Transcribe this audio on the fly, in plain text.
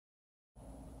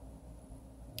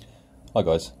Hi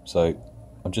guys, so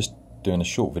I'm just doing a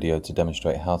short video to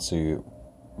demonstrate how to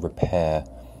repair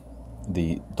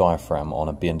the diaphragm on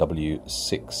a B&W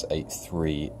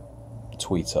 683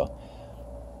 tweeter.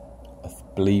 I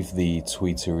believe the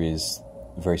tweeter is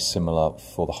very similar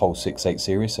for the whole 68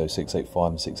 series, so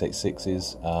 685 and 686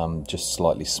 is just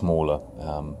slightly smaller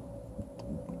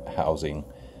housing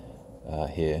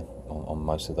here on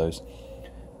most of those.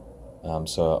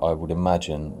 So I would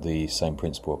imagine the same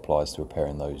principle applies to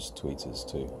repairing those tweeters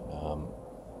too.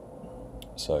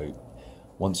 So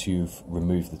once you've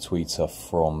removed the tweeter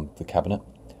from the cabinet,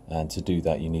 and to do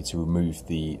that you need to remove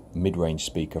the mid-range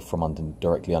speaker from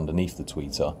directly underneath the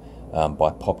tweeter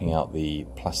by popping out the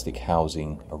plastic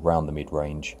housing around the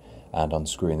mid-range and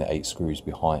unscrewing the 8 screws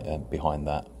behind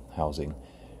that housing.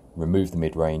 Remove the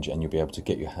mid-range and you'll be able to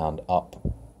get your hand up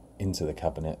into the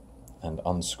cabinet and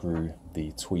unscrew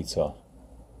the tweeter.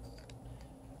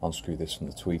 Unscrew this from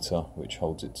the tweeter, which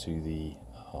holds it to the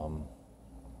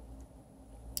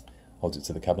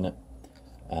cabinet,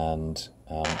 and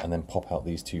then pop out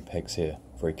these 2 pegs here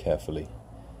very carefully.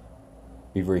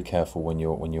 Be very careful when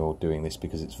you're doing this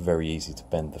because it's very easy to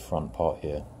bend the front part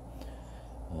here.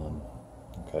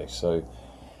 Okay, so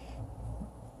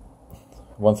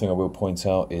one thing I will point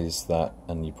out is that,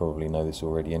 and you probably know this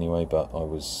already anyway, but I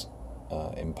was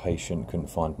impatient, couldn't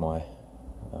find my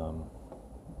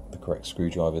the correct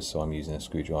screwdriver, so I'm using a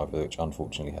screwdriver which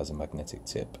unfortunately has a magnetic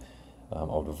tip. I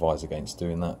would advise against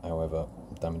doing that, however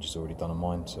damage is already done on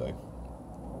mine, so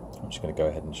I'm just going to go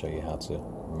ahead and show you how to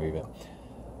remove it.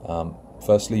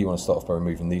 Firstly, you want to start off by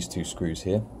removing these 2 screws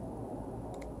here.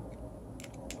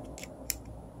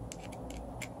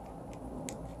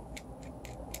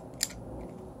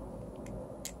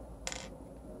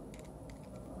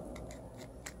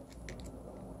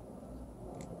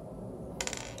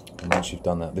 And once you've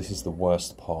done that, this is the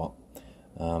worst part,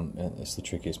 and it's the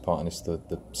trickiest part, and it's the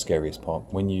scariest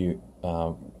part. When you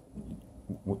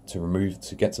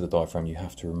to get to the diaphragm, you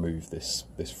have to remove this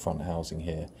front housing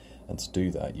here, and to do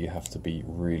that you have to be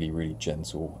really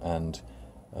gentle and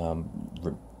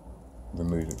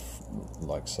remove it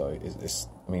like so.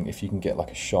 I mean, if you can get like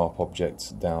a sharp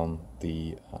object down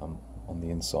the on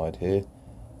the inside here,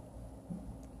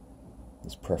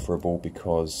 it's preferable,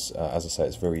 because as I say,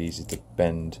 it's very easy to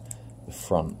bend the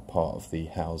front part of the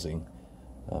housing.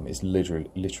 It's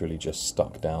literally just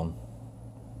stuck down,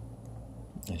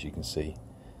 as you can see.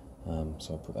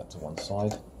 So I'll put that to one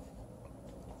side.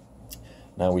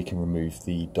 Now we can remove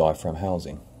the diaphragm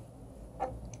housing.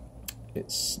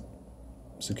 It's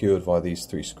secured via these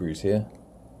 3 screws here,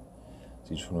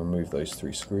 so you just want to remove those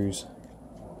 3 screws.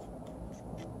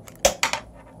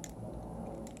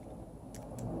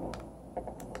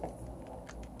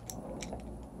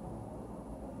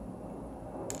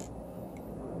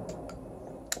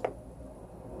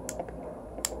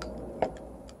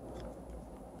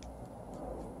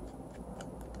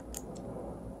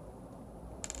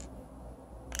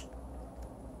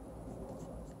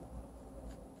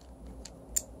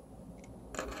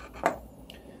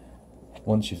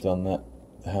 Once you've done that,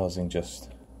 the housing just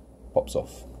pops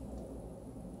off.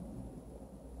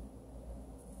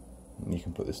 And you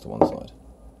can put this to one side.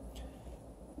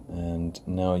 And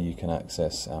now you can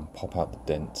access and pop out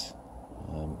the dent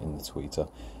in the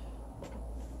tweeter.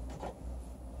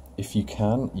 If you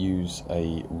can, use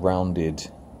a rounded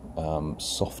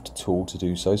soft tool to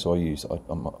do so. So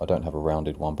I don't have a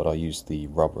rounded one, but I use the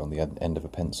rubber on the end of a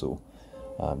pencil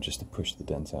just to push the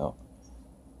dent out.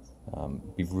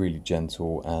 Be really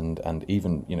gentle, and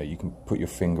even, you know, you can put your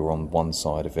finger on one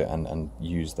side of it and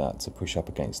use that to push up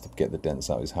against to get the dents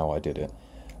out, is how I did it.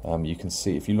 You can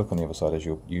see, if you look on the other side as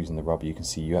you're using the rubber, you can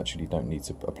see you actually don't need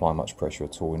to apply much pressure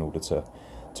at all in order to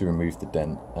remove the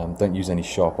dent. Don't use any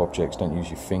sharp objects, don't use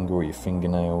your finger or your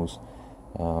fingernails.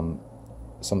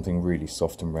 Something really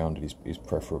soft and rounded is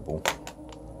preferable.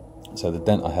 So the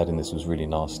dent I had in this was really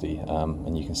nasty,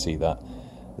 and you can see that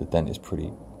the dent is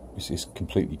it's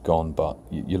completely gone, but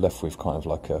you're left with kind of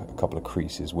like a couple of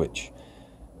creases, which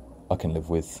I can live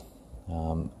with.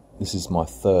 This is my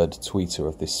 3rd tweeter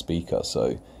of this speaker,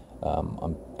 so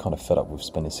I'm kind of fed up with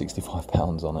spending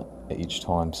 £65 on it each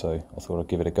time, so I thought I'd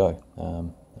give it a go,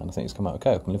 and I think it's come out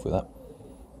okay. I can live with that.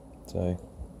 So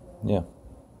yeah,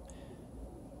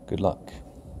 good luck.